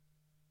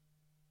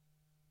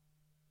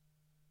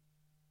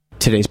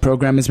Today's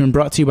program has been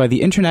brought to you by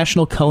the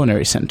International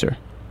Culinary Center,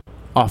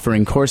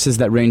 offering courses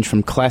that range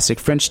from classic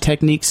French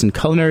techniques in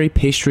culinary,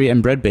 pastry,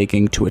 and bread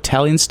baking to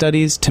Italian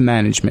studies to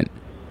management,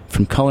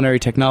 from culinary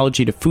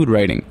technology to food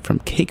writing, from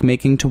cake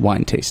making to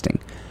wine tasting.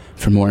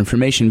 For more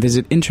information,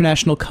 visit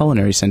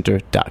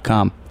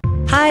internationalculinarycenter.com.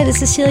 Hi,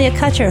 this is Celia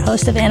Kutcher,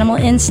 host of Animal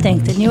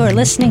Instinct, and you are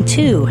listening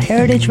to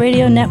Heritage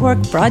Radio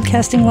Network,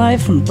 broadcasting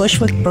live from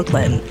Bushwick,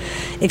 Brooklyn.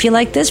 If you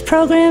like this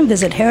program,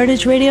 visit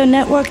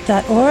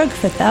heritageradionetwork.org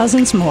for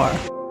thousands more.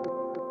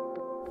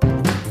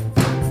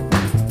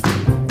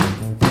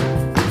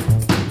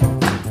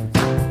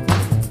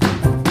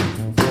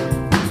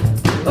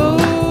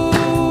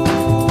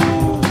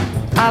 Oh,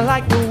 I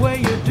like the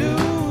way you do.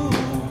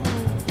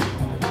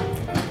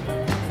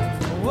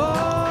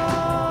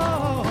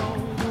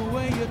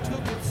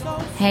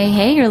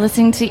 Hey, you're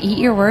listening to Eat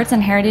Your Words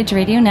on Heritage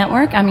Radio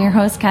Network. I'm your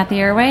host, Kathy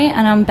Irway,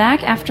 and I'm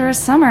back after a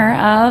summer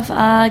of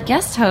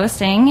guest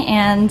hosting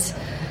and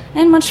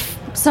much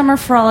summer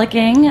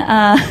frolicking.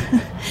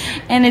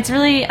 And it's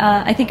really,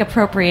 I think,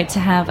 appropriate to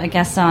have a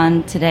guest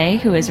on today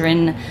who has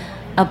written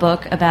a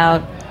book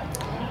about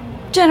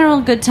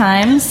general good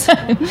times.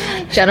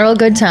 General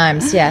good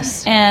times,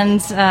 yes.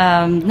 And just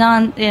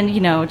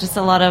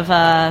a lot of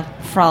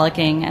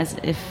frolicking, as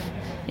if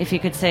you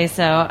could say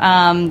so.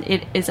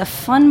 It is a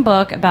fun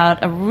book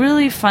about a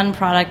really fun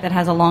product that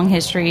has a long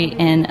history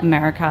in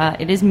America.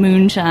 It is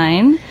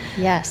moonshine.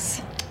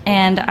 Yes.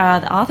 And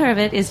the author of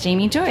it is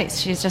Jamie Joyce.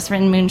 She's just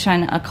written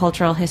Moonshine, A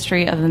Cultural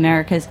History of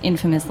America's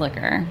Infamous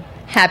Liquor.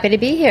 Happy to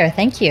be here.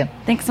 Thank you.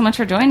 Thanks so much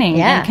for joining.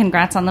 Yeah. And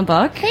congrats on the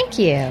book. Thank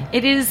you.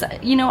 It is,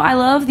 I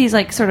love these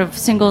sort of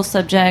single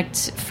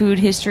subject food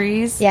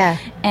histories. Yeah.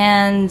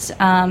 And,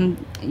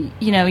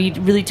 you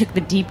really took the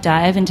deep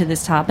dive into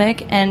this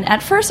topic. And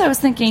at first I was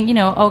thinking,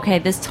 okay,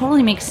 this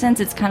totally makes sense.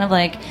 It's kind of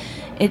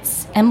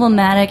it's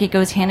emblematic. It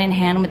goes hand in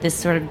hand with this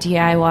sort of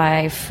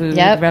DIY food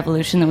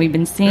revolution that we've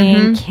been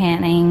seeing,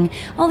 canning,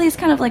 all these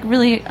kind of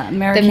really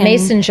American... The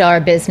mason jar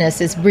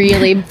business is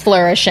really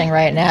flourishing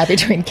right now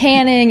between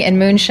canning and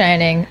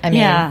moonshining. I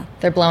mean,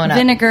 they're blowing up.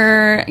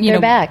 Vinegar,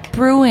 they're back.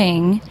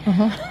 Brewing.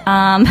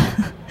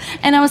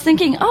 And I was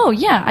thinking,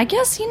 I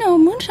guess,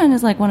 moonshine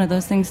is one of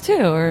those things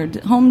too, or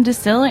home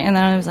distilling. And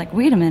then I was like,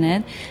 wait a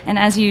minute. And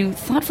as you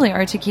thoughtfully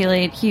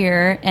articulate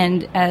here,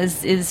 and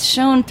as is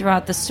shown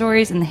throughout the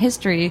stories and the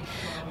history,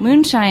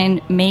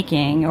 moonshine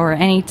making, or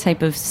any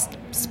type of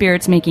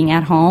spirits making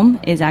at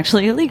home, is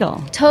actually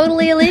illegal.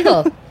 Totally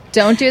illegal.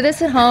 Don't do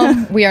this at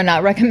home. We are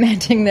not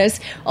recommending this,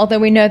 although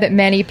we know that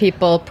many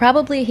people,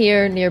 probably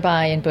here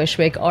nearby in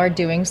Bushwick, are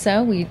doing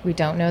so. We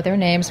don't know their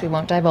names. We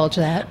won't divulge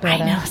that. But, I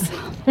know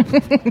some.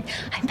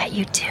 I bet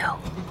you do.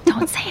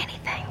 Don't say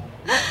anything.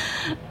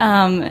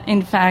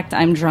 In fact,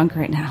 I'm drunk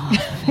right now.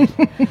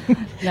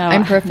 No,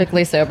 I'm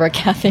perfectly sober,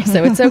 Kathy,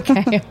 so it's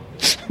okay.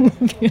 All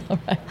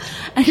right.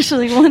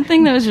 Actually, one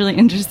thing that was really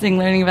interesting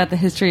learning about the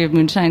history of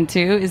moonshine,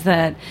 too, is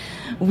that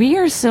we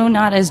are so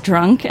not as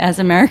drunk as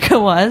America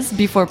was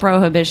before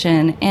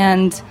Prohibition.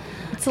 And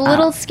it's a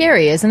little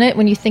scary, isn't it,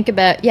 when you think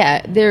about,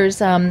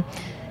 there's...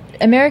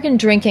 American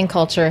drinking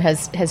culture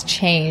has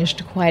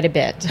changed quite a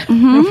bit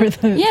over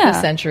the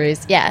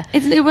centuries. Yeah.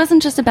 It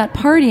wasn't just about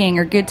partying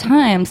or good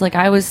times,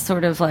 I was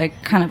sort of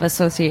kind of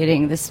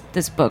associating this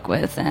book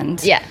with.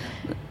 And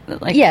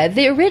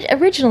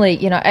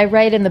originally, I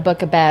write in the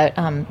book about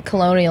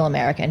colonial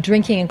America and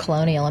drinking in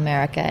colonial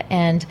America.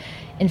 And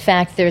in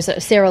fact, there's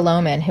Sarah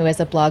Lohman, who has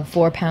a blog,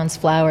 4 Pounds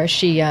Flour.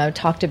 She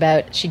talked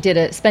about,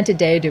 spent a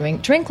day doing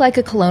Drink Like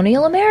a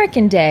Colonial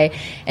American Day.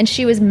 And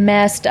she was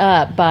messed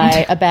up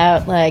by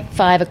about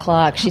 5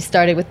 o'clock. She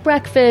started with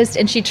breakfast,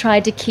 and she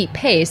tried to keep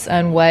pace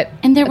on what...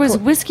 And there was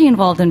whiskey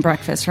involved in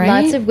breakfast,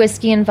 right? Lots of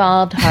whiskey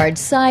involved, hard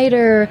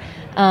cider.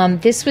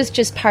 This was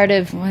just part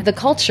of the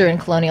culture in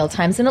colonial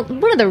times. And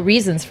one of the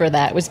reasons for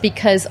that was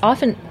because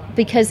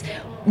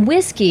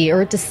whiskey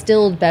or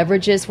distilled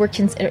beverages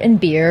and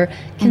beer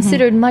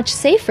considered much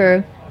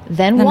safer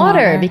than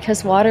water,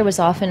 because water was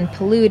often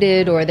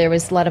polluted, or there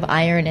was a lot of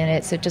iron in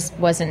it, so it just it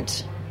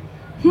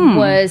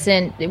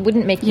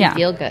wouldn't make you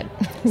feel good.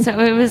 So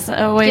it was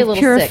a way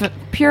of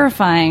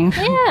purifying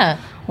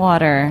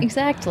water.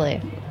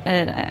 Exactly.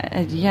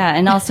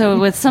 And also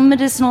with some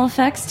medicinal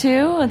effects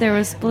too. There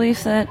was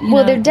belief that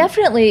there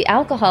definitely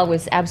alcohol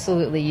was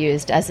absolutely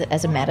used as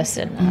a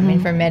medicine. I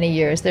mean, for many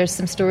years. There's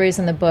some stories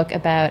in the book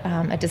about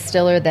a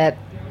distiller that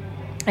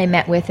I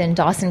met with in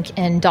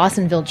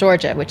Dawsonville,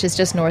 Georgia, which is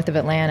just north of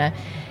Atlanta,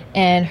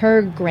 and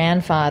her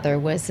grandfather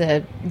was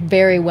a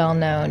very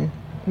well-known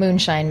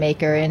moonshine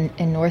maker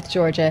in North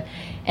Georgia.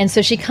 And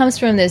so she comes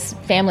from this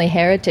family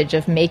heritage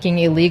of making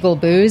illegal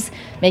booze,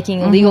 making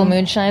illegal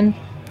moonshine,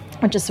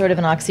 which is sort of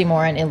an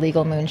oxymoron,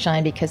 illegal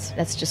moonshine, because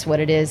that's just what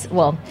it is.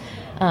 Well,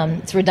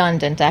 It's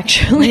redundant,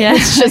 actually. Yeah.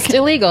 It's just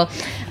illegal.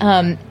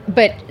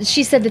 But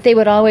she said that they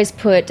would always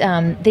put,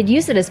 they'd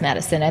use it as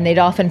medicine, and they'd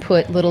often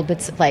put little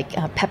bits of like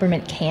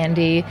peppermint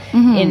candy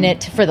in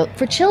it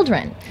for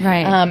children.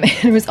 Right.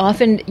 It was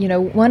often,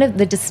 one of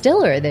the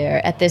distiller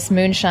there at this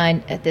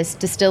moonshine, at this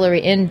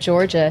distillery in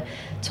Georgia,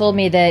 told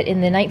me that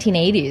in the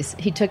 1980s,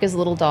 he took his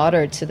little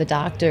daughter to the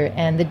doctor,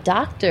 and the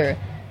doctor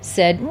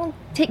said, well,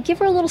 give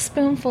her a little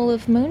spoonful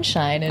of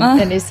moonshine.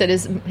 And he said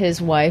his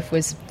wife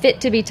was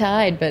fit to be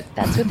tied, but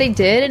that's what they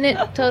did, and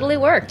it totally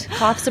worked.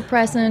 Cough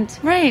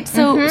suppressant. Right.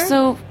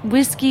 So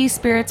whiskey,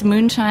 spirits,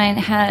 moonshine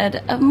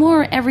had a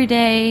more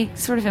everyday,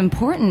 sort of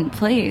important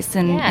place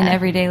in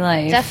everyday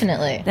life.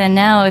 Definitely. Then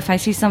now, if I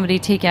see somebody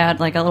take out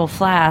like a little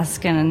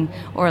flask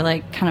or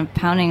like kind of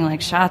pounding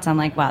like shots, I'm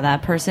like, wow,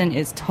 that person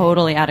is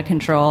totally out of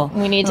control.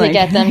 We need to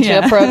get them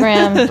to a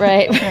program,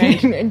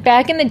 right?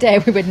 Back in the day,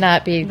 we would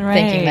not be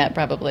thinking that,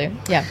 probably.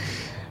 Yeah.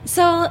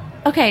 So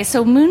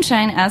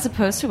moonshine, as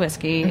opposed to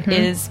whiskey,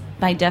 is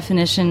by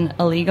definition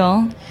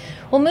illegal?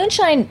 Well,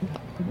 moonshine,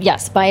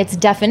 yes, by its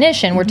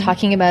definition, we're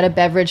talking about a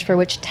beverage for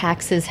which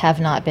taxes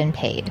have not been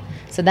paid.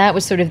 So that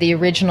was sort of the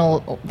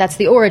original, that's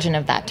the origin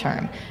of that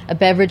term. A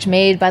beverage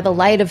made by the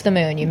light of the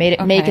moon. You make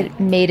it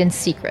made in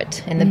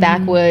secret, in the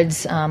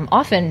backwoods,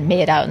 often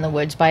made out in the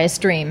woods by a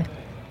stream.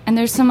 And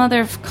there's some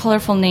other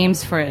colorful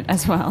names for it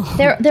as well.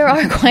 There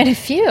are quite a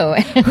few.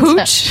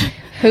 Hooch.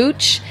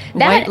 Hooch.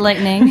 White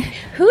lightning.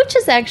 Hooch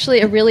is actually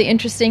a really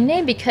interesting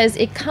name because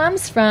it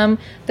comes from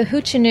the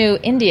Hoochinoo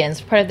Indians,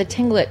 part of the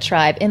Tlingit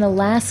tribe in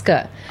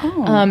Alaska.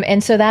 Oh.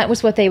 And so that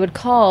was what they would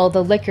call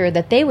the liquor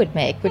that they would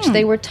make, which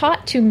they were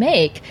taught to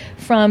make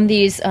from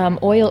these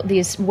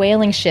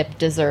whaling ship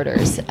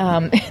deserters.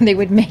 They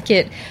would make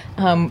it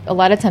a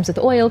lot of times with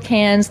oil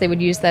cans. They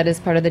would use that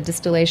as part of the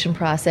distillation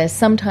process.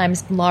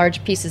 Sometimes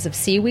large pieces of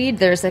seaweed.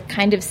 There's a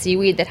kind of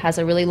seaweed that has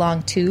a really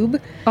long tube.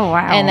 Oh,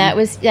 wow. And that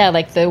was,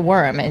 like the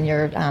worm in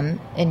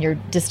your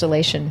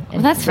distillation.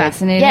 Well, that's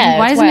fascinating. Yeah,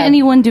 why isn't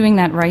anyone doing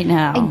that right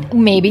now?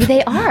 Maybe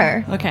they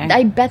are. Okay.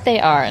 I bet they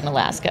are in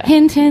Alaska.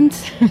 Hint,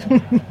 hint.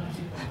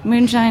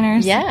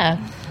 Moonshiners. Yeah.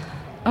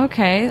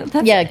 Okay.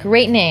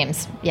 Great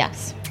names.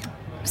 Yes.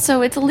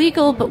 So it's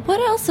illegal, but what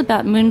else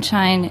about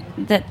moonshine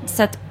that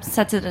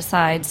sets it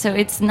aside? So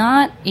it's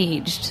not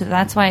aged, so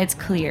that's why it's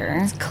clear.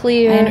 It's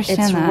clear, I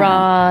understand it's that.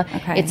 raw,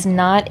 Okay. It's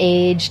not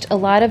aged. A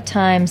lot of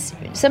times,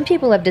 some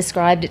people have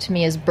described it to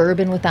me as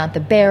bourbon without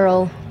the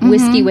barrel,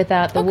 whiskey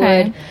without the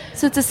wood.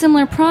 So it's a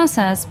similar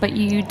process, but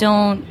you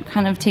don't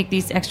kind of take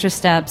these extra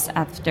steps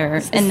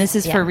after. And this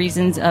is for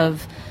reasons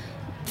of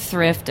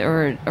thrift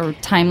or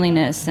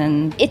timeliness.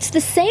 And it's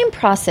the same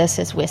process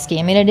as whiskey.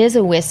 I mean, it is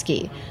a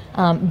whiskey,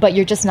 but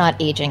you're just not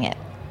aging it.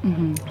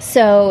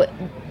 So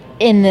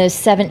in the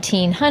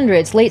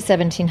late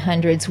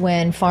 1700s,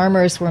 when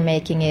farmers were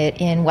making it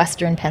in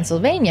western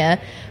Pennsylvania,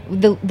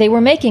 they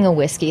were making a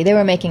whiskey. They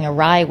were making a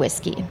rye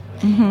whiskey.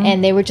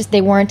 And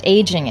they weren't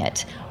aging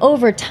it.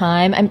 Over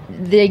time,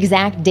 the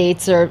exact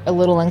dates are a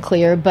little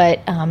unclear,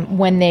 but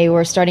when they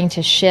were starting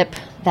to ship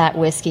that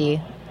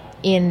whiskey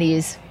in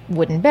these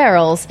wooden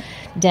barrels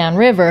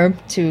downriver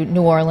to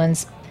New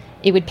Orleans,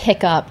 it would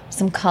pick up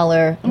some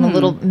color and a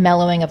little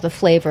mellowing of the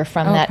flavor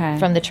from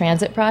the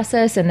transit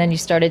process, and then you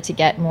started to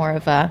get more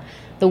of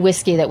the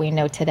whiskey that we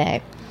know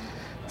today.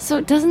 so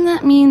doesn't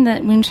that mean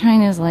that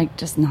moonshine is like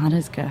just not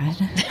as good?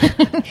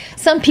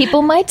 Some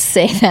people might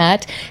say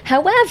that.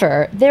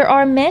 However, there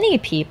are many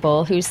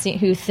people who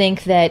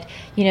think that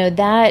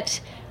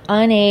that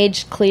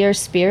unaged, clear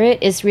spirit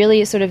is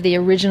really sort of the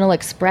original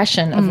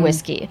expression of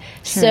whiskey.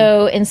 Sure.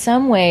 So in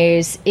some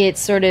ways, it's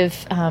sort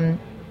of,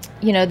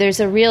 there's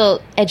a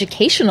real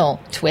educational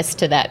twist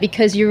to that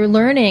because you're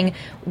learning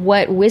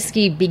what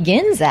whiskey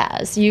begins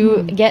as.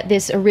 You get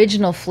this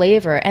original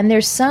flavor, and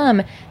there's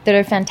some that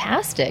are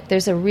fantastic.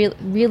 There's a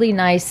really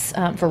nice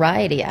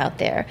variety out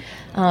there.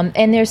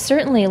 And there's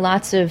certainly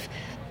lots of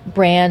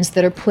brands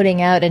that are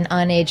putting out an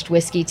unaged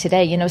whiskey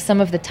today.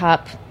 Some of the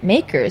top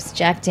makers,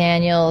 Jack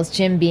Daniels,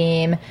 Jim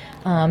Beam,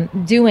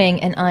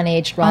 doing an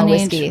unaged raw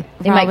whiskey.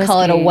 They might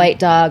call it a white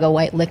dog, a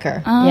white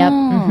liquor. Oh, yep.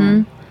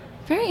 Mm-hmm.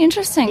 Very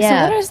interesting.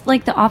 Yeah. So what are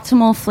like the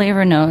optimal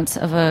flavor notes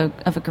of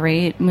a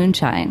great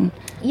moonshine?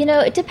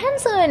 It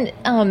depends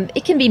on,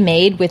 it can be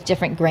made with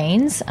different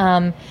grains.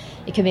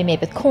 It can be made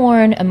with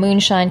corn. A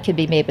moonshine could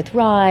be made with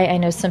rye. I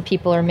know some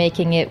people are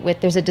making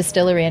it there's a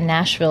distillery in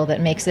Nashville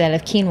that makes it out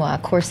of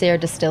quinoa. Corsair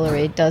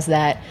Distillery does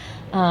that.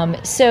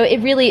 So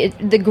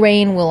the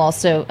grain will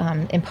also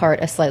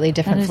impart a slightly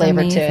different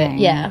flavor to it.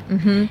 Yeah.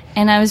 Mm-hmm.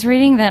 And I was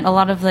reading that a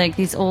lot of like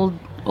these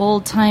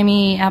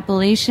old-timey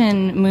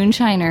Appalachian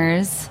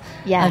moonshiners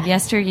of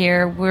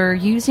yesteryear were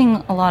using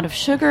a lot of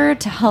sugar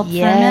to help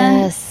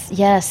ferment.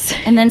 Yes.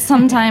 And then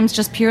sometimes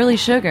just purely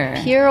sugar.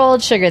 Pure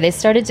old sugar. They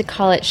started to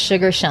call it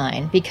sugar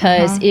shine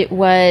because it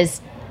was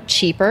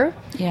cheaper.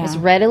 Yeah. It was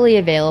readily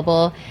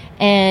available.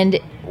 And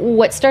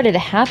what started to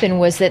happen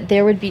was that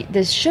there would be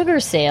the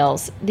sugar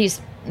sales. These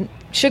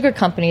sugar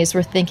companies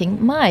were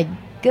thinking, my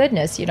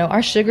goodness,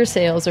 our sugar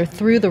sales are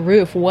through the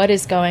roof. What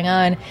is going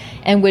on?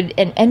 And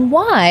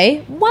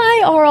why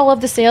are all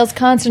of the sales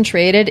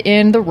concentrated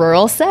in the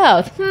rural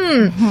South?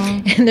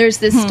 And there's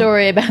this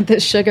story about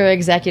this sugar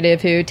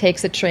executive who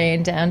takes a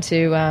train down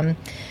to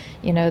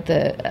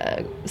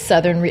the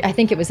southern, I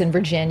think it was in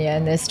Virginia,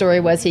 and the story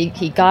was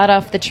he got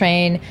off the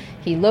train,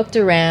 he looked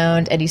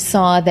around, and he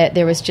saw that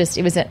it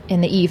was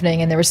in the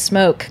evening, and there was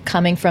smoke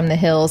coming from the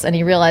hills, and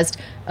he realized,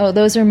 oh,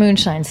 those are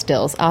moonshine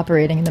stills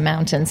operating in the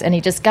mountains, and he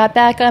just got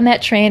back on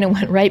that train and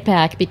went right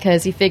back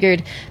because he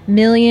figured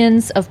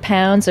millions of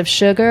pounds of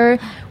sugar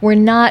were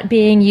not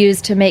being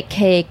used to make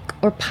cake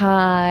or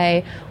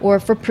pie or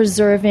for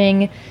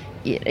preserving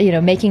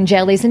making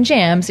jellies and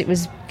jams. It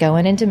was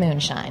going into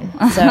moonshine.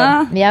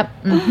 So, yep.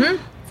 Mm-hmm.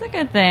 It's a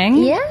good thing.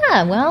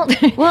 Yeah, well.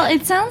 Well,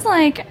 it sounds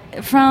like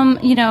from,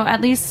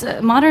 at least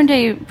modern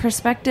day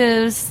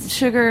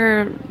perspectives,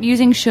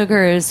 using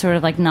sugar is sort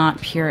of like not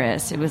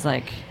purist. It was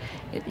like,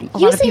 a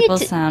lot of people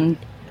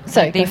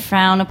they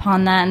frown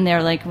upon that, and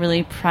they're like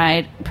really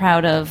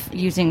proud of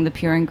using the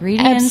pure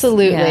ingredients.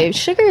 Absolutely. Yeah.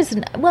 Sugar is,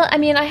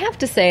 I have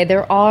to say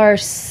there are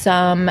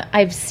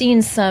I've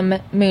seen some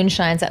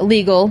moonshines,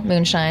 legal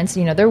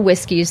moonshines, they're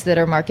whiskeys that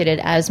are marketed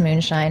as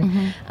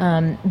moonshine,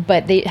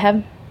 but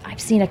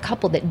I've seen a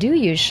couple that do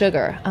use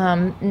sugar.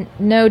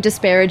 No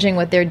disparaging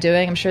what they're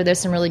doing. I'm sure there's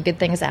some really good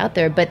things out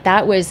there, but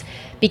that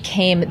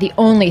became the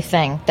only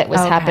thing that was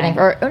happening,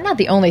 or not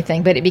the only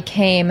thing, but it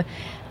became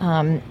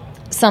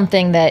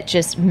something that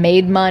just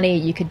made money.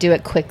 You could do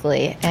it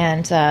quickly,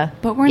 and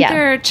but weren't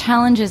there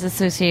challenges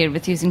associated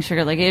with using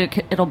sugar? Like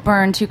it'll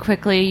burn too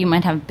quickly. You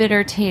might have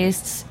bitter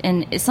tastes,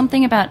 and is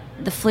something about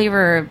the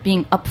flavor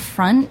being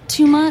upfront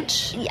too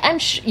much?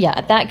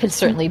 That could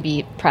certainly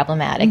be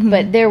problematic.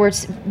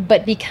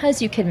 But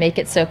because you could make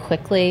it so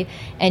quickly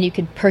and you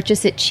could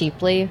purchase it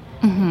cheaply,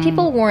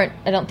 people weren't,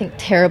 I don't think,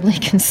 terribly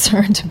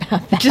concerned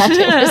about that.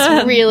 It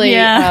was really,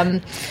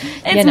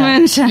 it's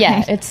moonshine.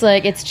 Yeah,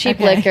 it's cheap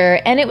liquor,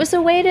 and it was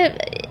a way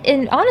to,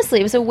 and honestly,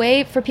 it was a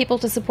way for people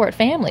to support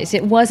families.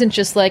 It wasn't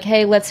just like,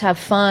 hey, let's have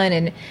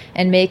fun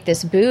and make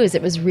this booze.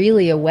 It was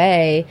really a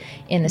way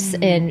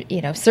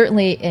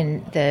certainly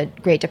in the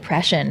Great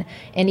Depression,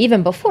 and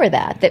even before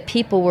that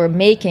people were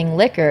making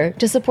liquor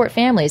to support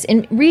families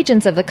in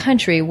regions of the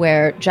country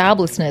where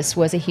joblessness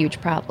was a huge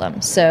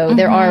problem. So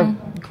there are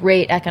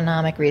great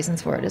economic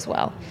reasons for it as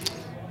well.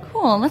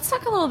 Cool. Let's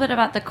talk a little bit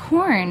about the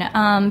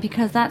corn,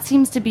 because that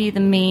seems to be the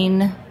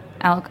main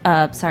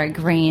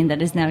grain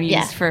that is now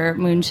used for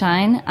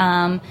moonshine.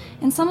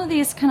 And some of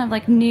these kind of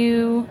like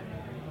new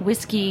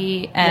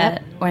whiskey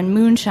and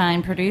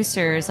moonshine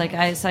producers, like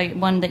I saw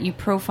one that you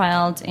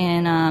profiled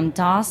in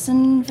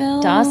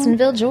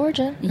Dawsonville,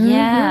 Georgia.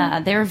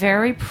 Yeah, they're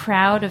very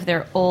proud of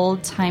their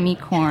old-timey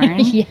corn.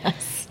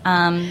 Yes.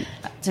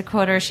 To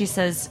quote her, she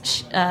says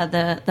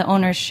the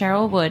owner,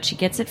 Cheryl Wood, she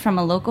gets it from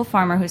a local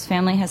farmer whose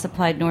family has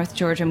supplied North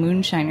Georgia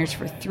moonshiners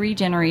for 3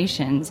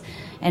 generations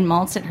and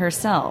malts it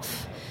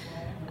herself.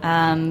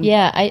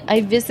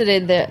 I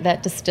visited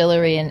that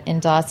distillery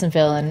in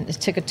Dawsonville and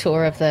took a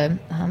tour of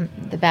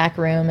the back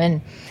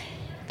room,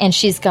 and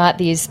she's got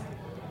these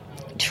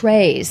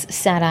trays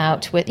set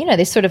out with,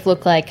 they sort of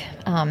look like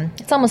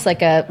it's almost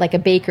like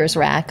a baker's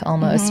rack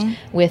almost,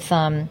 with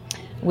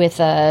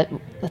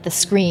the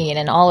screen,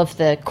 and all of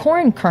the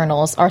corn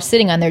kernels are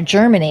sitting on there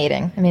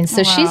germinating. I mean,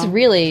 so she's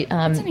really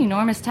it's an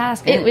enormous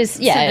task. It was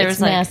there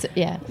was like massive.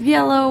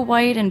 Yellow,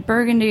 white, and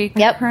burgundy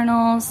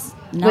kernels.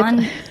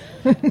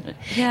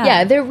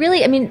 They're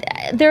really,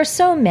 there are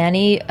so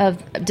many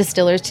of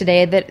distillers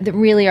today that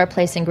really are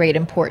placing great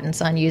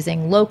importance on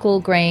using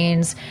local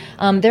grains.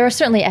 There are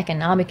certainly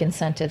economic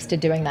incentives to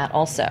doing that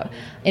also.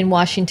 In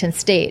Washington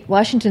State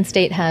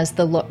has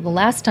the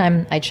last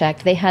time I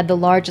checked, they had the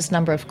largest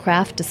number of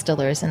craft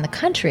distillers in the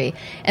country,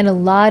 and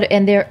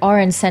there are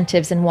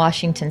incentives in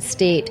Washington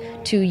State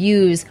to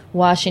use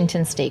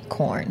Washington State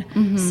corn.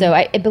 So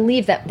I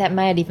believe that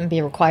might even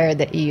be required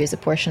that you use a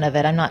portion of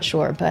it. I'm not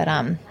sure, but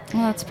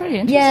well, that's pretty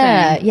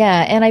interesting.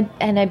 Yeah,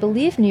 and I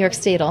believe New York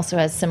State also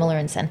has similar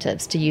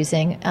incentives to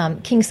using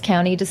Kings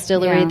County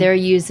Distillery. Yeah. They're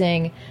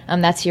using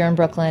that's here in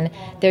Brooklyn.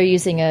 They're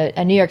using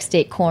a New York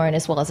State corn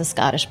as well as a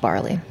Scottish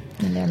barley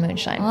in their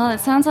moonshine. Well, it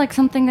sounds like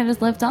something that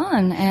has lived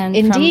on, and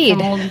indeed,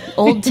 from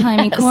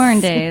old-timey corn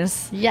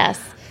days. Yes.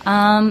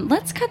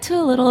 Let's cut to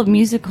a little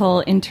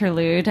musical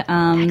interlude.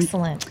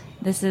 Excellent.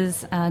 This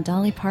is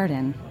Dolly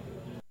Parton.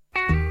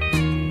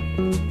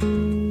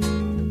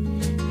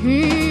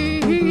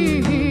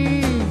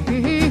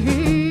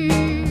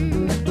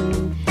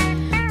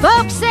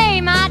 Folks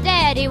say my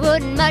daddy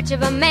wasn't much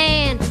of a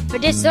man for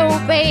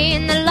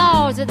disobeying the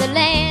laws of the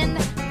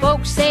land.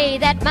 Folks say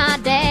that my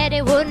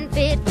daddy wasn't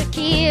fit to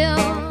kill.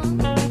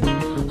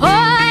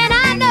 Oh, and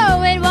I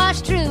know it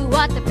was true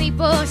what the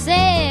people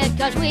said,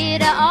 'cause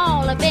we'd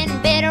all have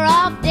been better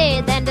off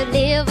dead than to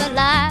live a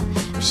life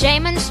of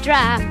shame and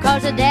strife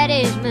 'cause of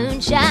daddy's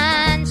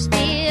moonshine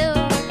still.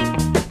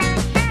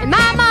 And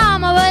my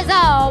mama was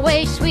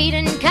always sweet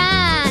and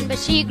kind, but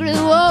she grew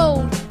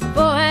old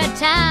for her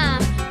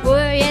time,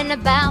 worrying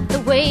about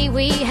the way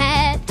we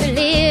had to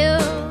live.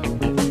 skill.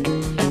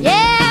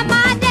 Yeah,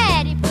 my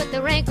daddy put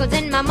the wrinkles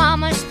in my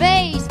mama's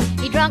face.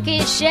 He drunk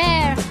his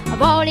share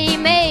of all he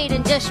made,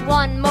 and just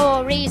one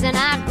more reason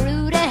I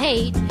grew to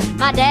hate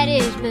my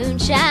daddy's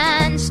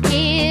moonshine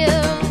skill.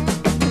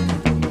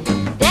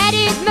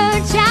 Daddy's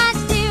moonshine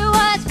still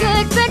was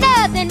good for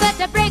nothing but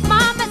to break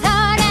mama's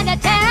heart and to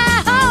tear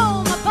our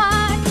home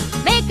apart,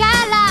 make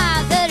our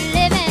lives a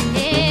living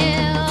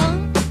hell.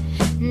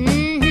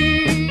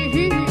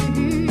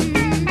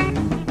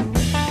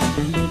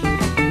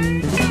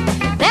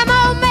 Them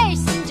old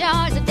mason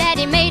jars that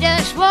daddy made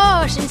us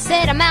wash and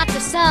set 'em out the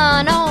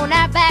sun on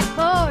our back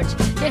porch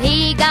till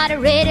he got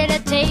ready to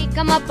take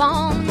 'em up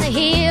on the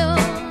hill.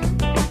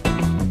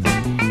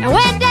 And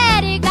when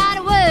daddy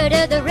got word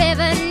of the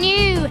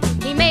revenue,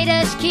 he made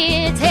us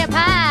kids help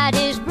hide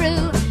his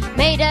brew,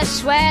 made us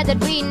swear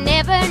that we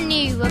never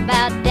knew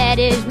about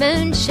daddy's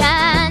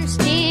moonshine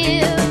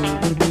still.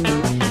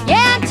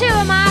 Yeah, and 2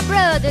 of my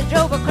brothers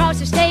drove across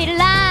the state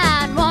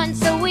line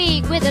once a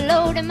week with a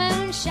load of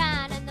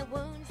moonshine and the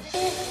wounds.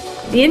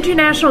 The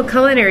International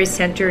Culinary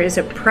Center is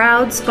a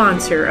proud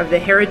sponsor of the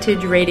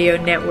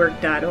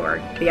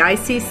HeritageRadioNetwork.org. The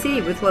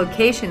ICC, with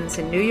locations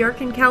in New York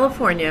and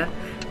California,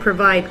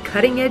 provide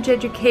cutting-edge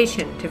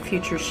education to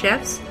future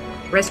chefs,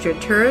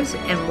 restaurateurs,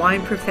 and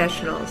wine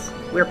professionals.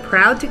 We're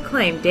proud to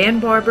claim Dan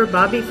Barber,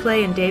 Bobby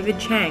Flay, and David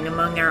Chang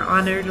among our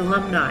honored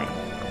alumni.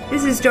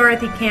 This is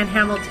Dorothy Cann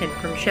Hamilton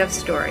from Chef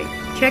Story.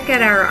 Check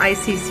out our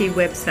ICC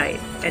website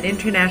at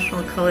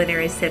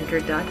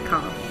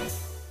internationalculinarycenter.com.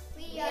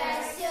 We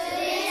are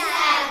students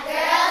at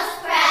Girls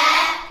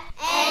Prep,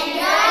 and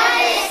you're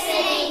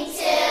listening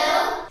to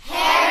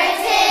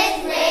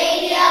Heritage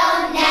Radio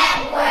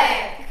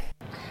Network.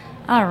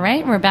 All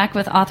right, we're back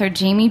with author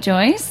Jamie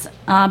Joyce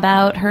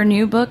about her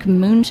new book,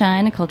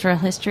 Moonshine, A Cultural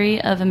History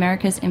of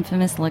America's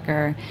Infamous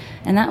Liquor.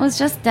 And that was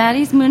just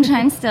Daddy's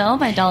Moonshine Still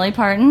by Dolly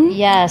Parton.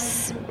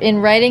 Yes. In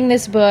writing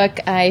this book,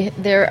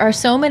 there are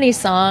so many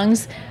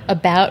songs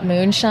about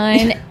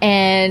moonshine,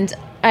 and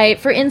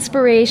for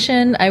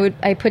inspiration,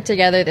 I put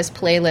together this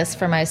playlist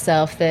for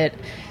myself that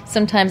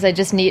sometimes I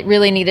just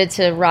really needed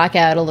to rock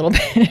out a little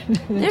bit.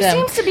 There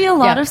seems to be a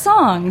lot of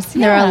songs.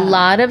 There are a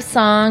lot of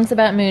songs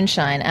about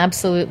moonshine,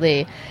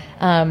 absolutely.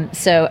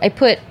 So I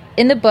put,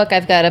 in the book,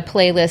 I've got a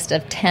playlist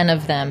of 10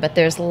 of them, but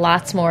there's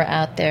lots more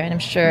out there, and I'm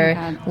sure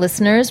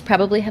listeners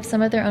probably have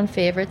some of their own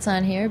favorites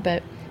on here,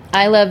 but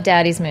I love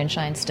Daddy's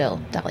Moonshine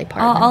Still, Dolly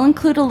Parton. I'll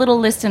include a little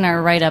list in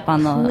our write-up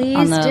on the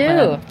Please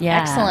do.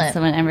 Yeah, Excellent.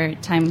 So every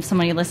time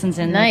somebody listens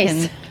in, Nice.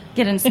 they can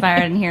get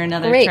inspired and hear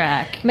another Great.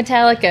 track.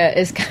 Metallica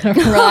is kind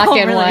of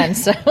rockin' really? one,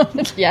 so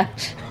yeah.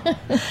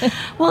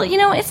 Well,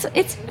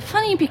 it's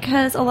funny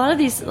because a lot of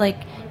these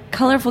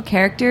colorful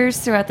characters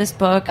throughout this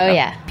book,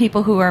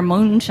 people who are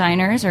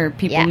moonshiners or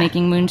people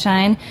making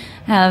moonshine,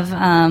 have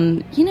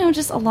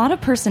just a lot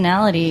of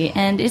personality.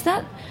 And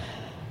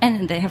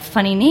and they have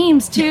funny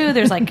names too.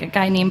 There's a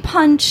guy named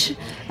Punch.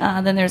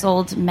 Then there's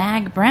old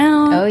Mag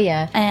Brown. Oh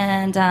yeah.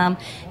 And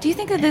do you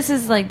think that this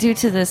is due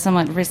to the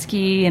somewhat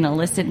risky and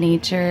illicit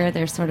nature?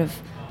 They're sort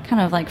of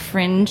kind of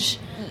fringe.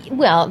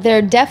 Well,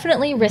 they're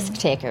definitely risk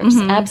takers.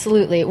 Mm-hmm.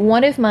 Absolutely.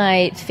 One of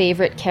my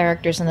favorite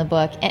characters in the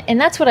book,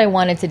 and that's what I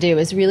wanted to do,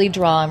 is really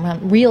draw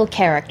on real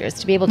characters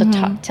to be able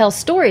to tell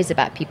stories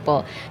about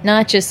people,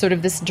 not just sort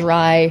of this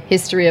dry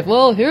history of,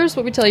 well, here's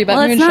what we tell you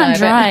about moonshine. Well, it's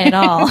not dry at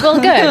all.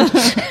 Well, good.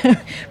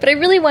 But I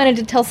really wanted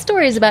to tell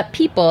stories about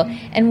people,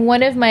 and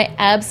one of my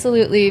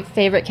absolutely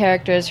favorite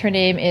characters, her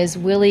name is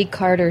Willie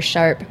Carter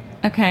Sharp.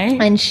 Okay.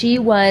 And she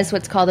was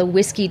what's called a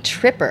whiskey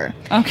tripper.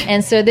 Okay.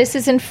 And so this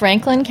is in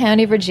Franklin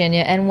County,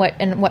 Virginia, and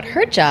what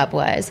her job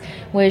was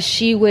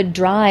she would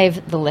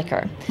drive the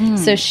liquor.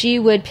 So she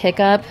would pick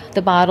up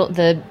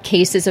the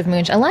cases of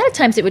moonshine. A lot of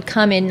times it would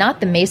come in not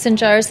the mason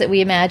jars that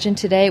we imagine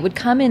today. It would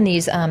come in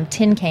these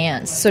tin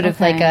cans, sort of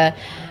like a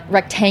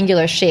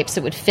rectangular shapes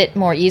that would fit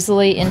more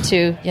easily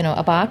into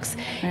a box.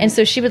 Right. And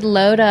so she would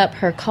load up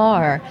her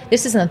car.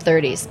 This is in the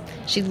 30s.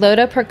 She'd load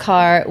up her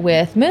car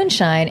with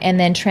moonshine and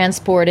then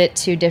transport it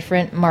to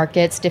different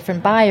markets,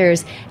 different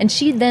buyers, and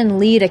she'd then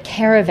lead a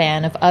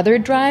caravan of other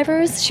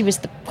drivers. She was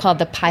called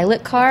the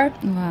pilot car.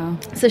 Wow.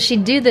 So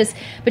she'd do this,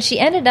 but she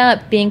ended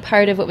up being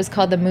part of what was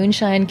called the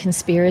Moonshine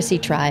Conspiracy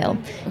Trial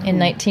in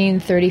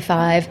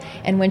 1935.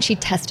 And when she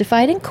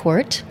testified in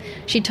court,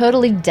 she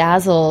totally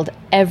dazzled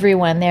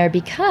everyone there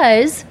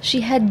because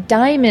she had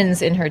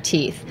diamonds in her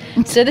teeth.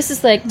 So this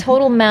is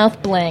total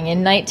mouth bling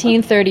in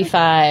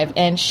 1935,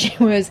 and she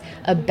was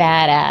a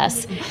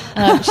badass.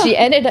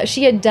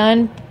 She had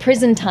done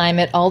prison time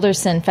at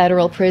Alderson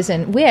Federal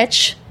Prison,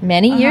 which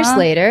many years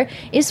later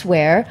is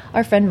where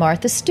our friend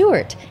Martha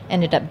Stewart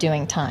ended up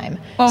doing time.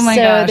 Oh my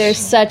gosh. So there's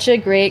such a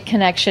great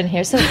connection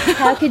here. So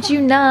how could you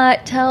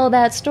not tell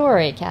that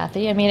story,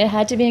 Kathy? I mean, it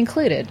had to be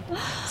included.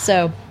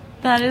 So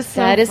that is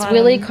fun.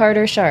 Willie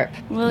Carter Sharp.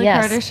 Willie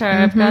Carter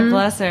Sharp. God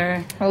bless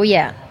her. Oh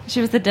yeah. She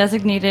was the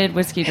designated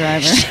whiskey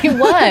driver. She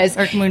was.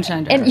 Or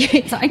moonshine driver.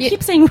 So I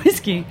keep saying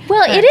whiskey.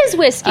 Well, it is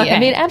whiskey. Okay. I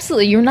mean,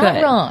 absolutely. You're not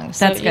good. wrong.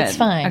 So That's good. It's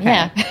fine. Okay.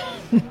 Yeah.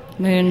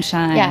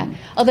 moonshine. Yeah.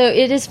 Although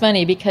it is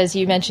funny because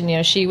you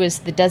mentioned, she was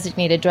the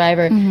designated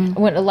driver.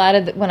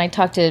 When I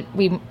talked to,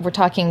 we were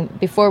talking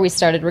before we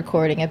started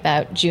recording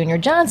about Junior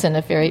Johnson,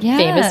 a very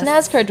famous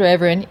NASCAR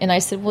driver, and I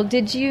said, well,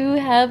 did you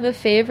have a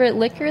favorite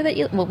liquor that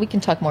you? Well, we can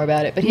talk more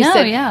about it. But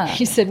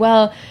he said,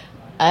 well,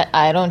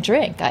 I don't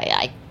drink.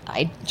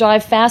 I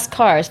drive fast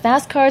cars.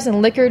 Fast cars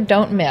and liquor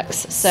don't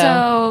mix.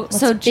 So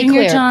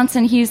Junior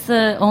Johnson, he's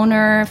the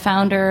owner,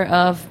 founder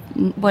of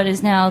what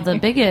is now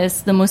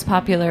the most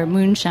popular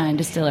moonshine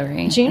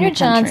distillery. Junior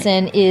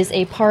Johnson is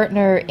a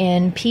partner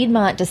in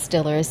Piedmont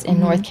Distillers in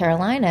North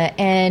Carolina,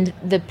 and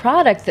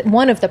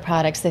one of the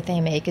products that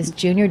they make is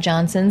Junior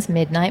Johnson's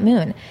Midnight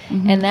Moon,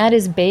 and that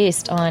is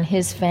based on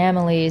his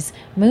family's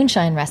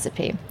moonshine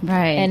recipe.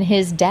 Right. And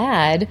his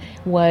dad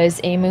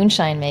was a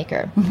moonshine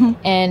maker,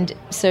 and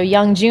so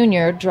young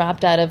Junior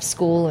dropped out of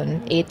school in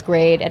 8th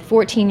grade. At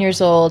 14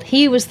 years old,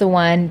 he was the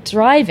one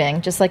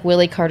driving, just like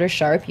Willie Carter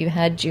Sharp. You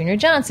had Junior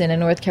Johnson in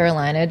North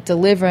Carolina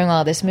delivering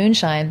all this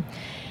moonshine.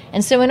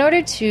 And so in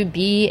order to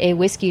be a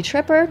whiskey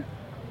tripper,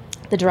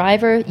 the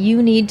driver,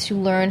 you need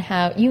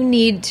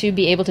to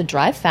be able to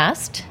drive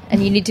fast,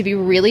 and you need to be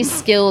really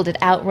skilled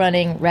at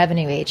outrunning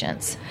revenue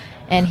agents.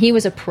 And he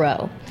was a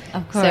pro.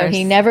 Of course. So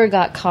he never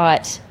got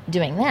caught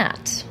doing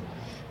that.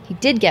 He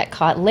did get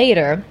caught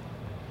later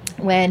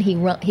when he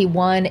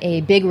won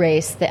a big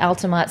race, the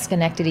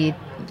Altamont-Schenectady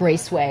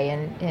Raceway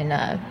in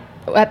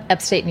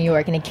upstate New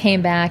York, and he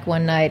came back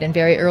one night, and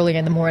very early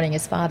in the morning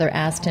his father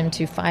asked him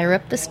to fire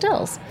up the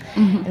stills.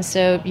 And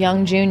so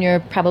young Junior,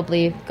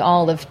 probably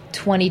all of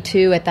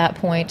 22 at that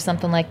point,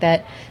 something like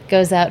that,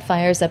 goes out,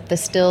 fires up the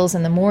stills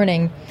in the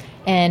morning,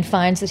 and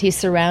finds that he's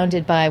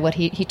surrounded by what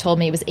he told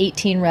me it was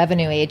 18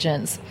 revenue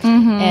agents.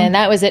 And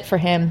that was it for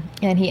him.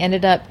 And he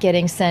ended up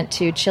getting sent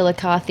to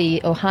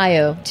Chillicothe,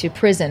 Ohio, to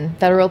prison,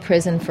 federal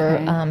prison for,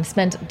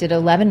 did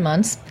 11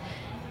 months.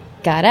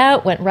 Got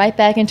out, went right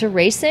back into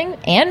racing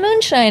and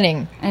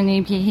moonshining. And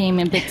he became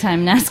a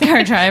big-time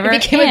NASCAR driver. He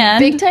became a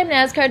big-time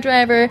NASCAR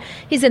driver.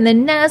 He's in the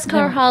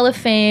NASCAR Hall of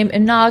Fame,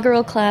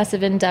 inaugural class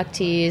of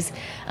inductees.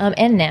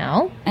 And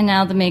now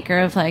the maker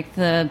of,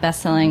 the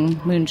best-selling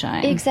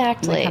moonshine.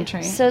 Exactly. In the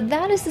country. So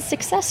that is the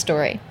success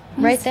story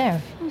right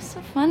there. That's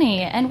so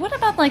funny. And what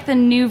about, the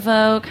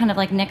nouveau, kind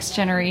of, next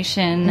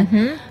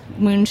generation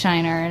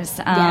moonshiners?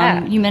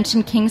 You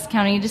mentioned Kings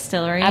County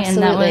Distillery.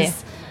 Absolutely. And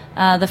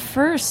that was the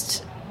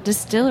first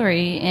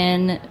distillery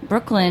in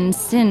Brooklyn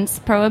since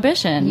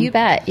Prohibition. You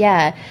bet,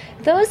 yeah.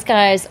 Those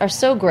guys are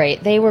so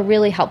great. They were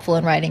really helpful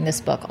in writing this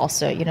book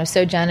also,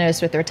 so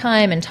generous with their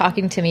time and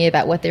talking to me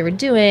about what they were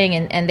doing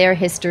and their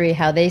history,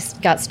 how they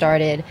got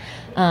started.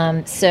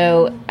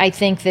 So I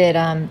think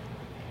that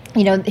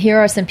here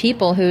are some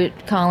people who,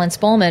 Colin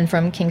Spolman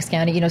from Kings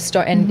County,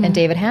 and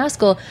David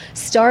Haskell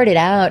started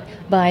out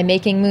by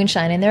making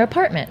moonshine in their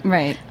apartment.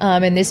 Right.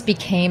 And this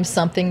became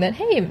something that,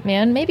 hey,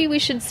 man, maybe we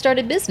should start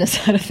a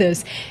business out of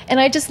this.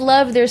 And I just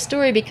love their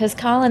story because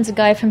Colin's a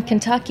guy from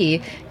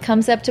Kentucky,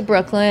 comes up to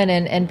Brooklyn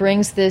and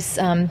brings this,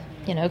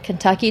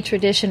 Kentucky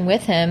tradition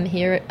with him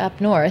here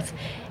up north,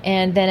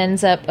 and then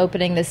ends up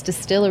opening this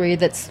distillery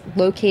that's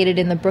located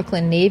in the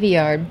Brooklyn Navy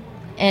Yard.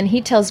 And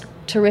he tells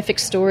terrific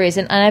stories,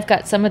 and I've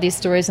got some of these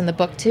stories in the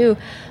book too,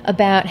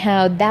 about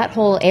how that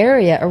whole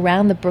area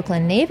around the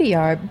Brooklyn Navy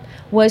Yard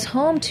was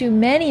home to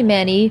many,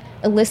 many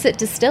illicit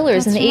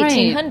distillers in the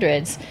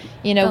 1800s.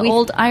 The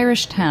old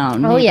Irish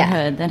town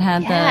neighborhood that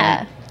had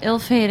the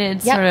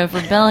ill-fated sort of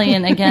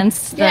rebellion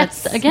against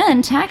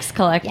again, tax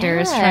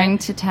collectors trying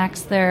to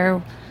tax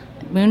their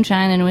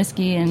moonshine and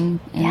whiskey and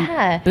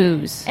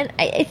booze. And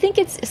I think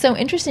it's so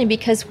interesting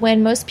because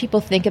when most people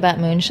think about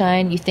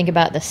moonshine, you think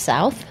about the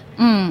South.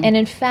 And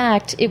in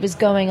fact, it was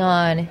going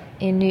on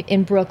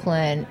in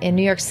Brooklyn, in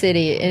New York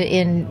City,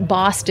 in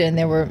Boston.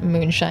 There were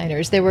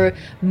moonshiners. There were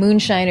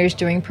moonshiners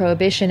during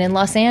Prohibition in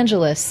Los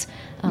Angeles,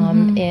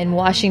 in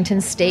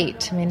Washington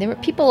State. I mean, there were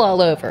people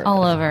all over.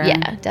 All over.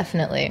 Yeah,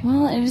 definitely.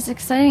 Well, it was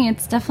exciting.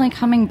 It's definitely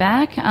coming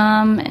back.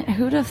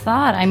 Who'd have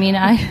thought? I mean,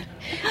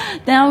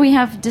 now we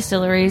have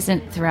distilleries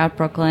throughout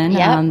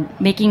Brooklyn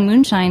making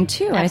moonshine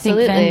too.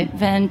 Absolutely. I think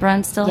Van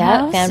Brunt still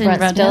has. Van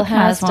Brunt still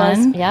has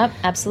one. Yep,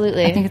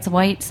 absolutely. I think it's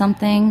white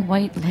something.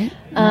 White.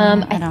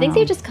 I think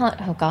they just call it.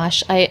 Oh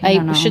gosh,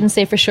 I shouldn't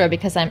say for sure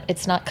because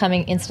it's not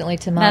coming instantly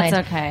to mind.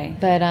 That's okay.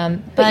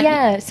 But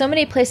yeah, so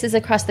many places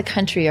across the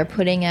country are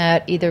putting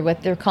out either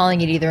what they're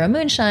calling it either a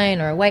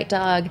moonshine or a white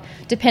dog,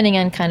 depending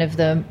on kind of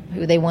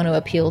who they want to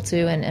appeal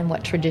to and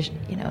what tradition,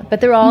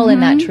 But they're all in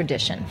that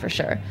tradition for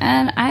sure.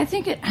 And I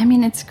think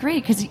it's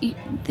great because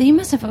they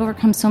must have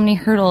overcome so many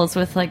hurdles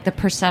with the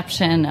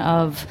perception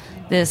of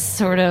this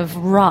sort of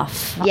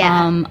rough,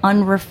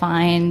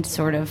 unrefined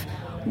sort of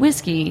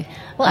whiskey.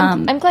 Well,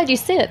 I'm glad you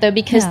say that though,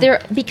 because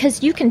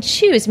because you can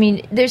choose. I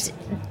mean, there's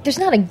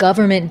not a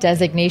government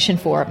designation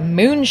for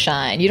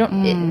moonshine. You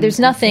don't. There's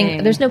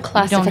nothing. There's no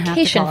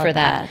classification for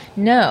that.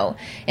 No.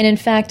 And in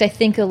fact, I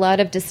think a lot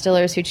of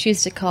distillers who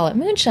choose to call it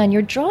moonshine,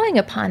 you're drawing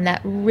upon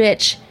that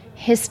rich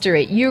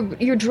history. You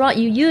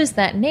use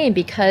that name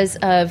because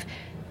of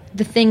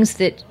the things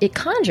that it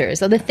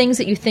conjures, or the things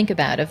that you think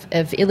about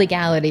of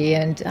illegality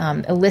and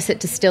illicit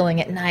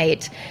distilling at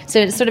night. So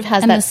it sort of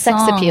has that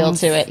sex appeal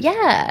to it.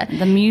 Yeah.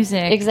 The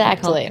music.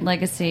 Exactly. The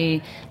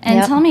legacy.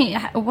 And tell me,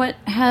 what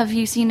have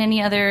you seen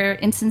any other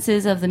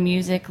instances of the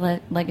music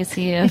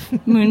legacy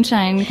of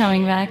moonshine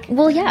coming back?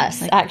 Well,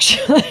 yes,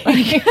 actually.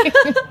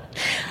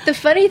 The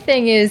funny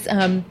thing is,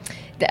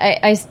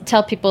 I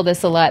tell people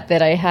this a lot,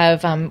 that I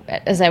have,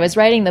 as I was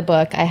writing the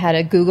book, I had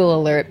a Google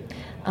alert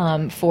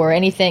for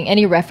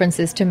any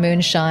references to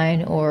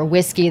moonshine or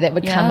whiskey that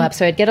would come up.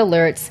 So I'd get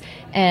alerts,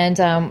 and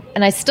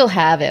I still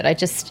have it. I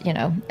just,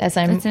 as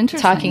I'm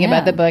talking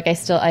about the book, I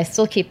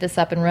still keep this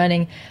up and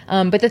running.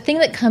 But the thing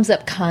that comes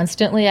up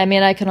constantly, I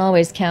mean, I can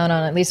always count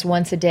on at least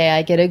once a day,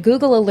 I get a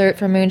Google alert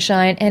for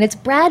moonshine, and it's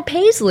Brad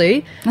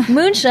Paisley,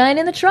 Moonshine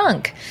in the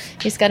Trunk.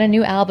 He's got a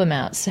new album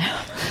out, so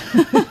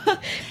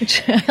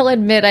which I'll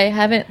admit I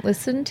haven't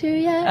listened to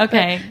yet.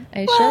 Okay.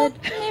 I should.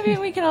 Maybe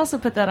we could also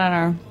put that on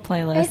our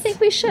playlist. I think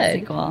we should.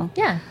 Sequel.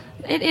 Yeah.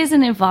 It is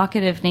an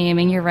evocative name,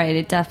 and you're right.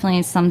 It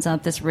definitely sums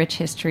up this rich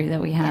history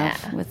that we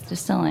have with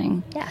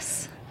distilling.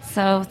 Yes.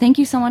 So thank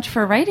you so much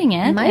for writing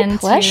it. My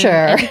pleasure.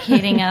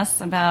 Educating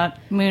us about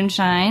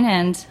moonshine,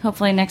 and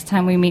hopefully next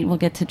time we meet, we'll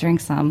get to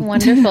drink some.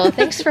 Wonderful.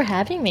 Thanks for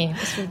having me.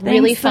 This was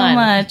really fun.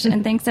 Thanks so much.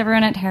 And thanks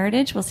everyone at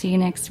Heritage. We'll see you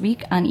next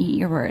week on Eat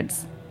Your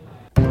Words.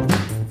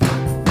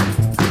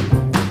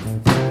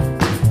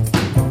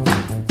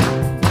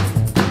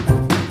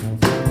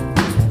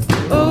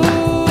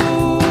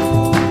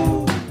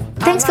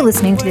 Thanks for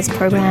listening to this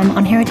program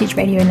on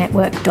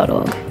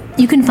heritageradionetwork.org.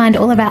 You can find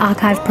all of our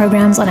archive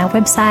programs on our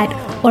website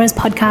or as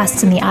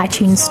podcasts in the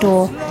iTunes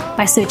Store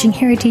by searching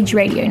Heritage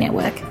Radio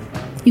Network.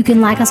 You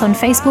can like us on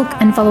Facebook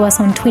and follow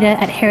us on Twitter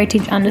at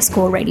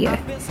heritage_radio.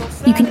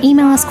 You can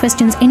email us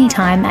questions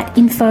anytime at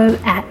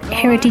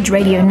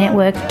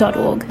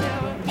info@heritageradionetwork.org.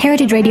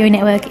 Heritage Radio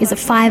Network is a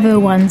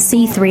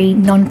 501c3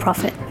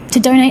 non-profit. To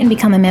donate and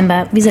become a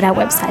member, visit our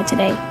website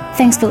today.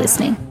 Thanks for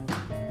listening.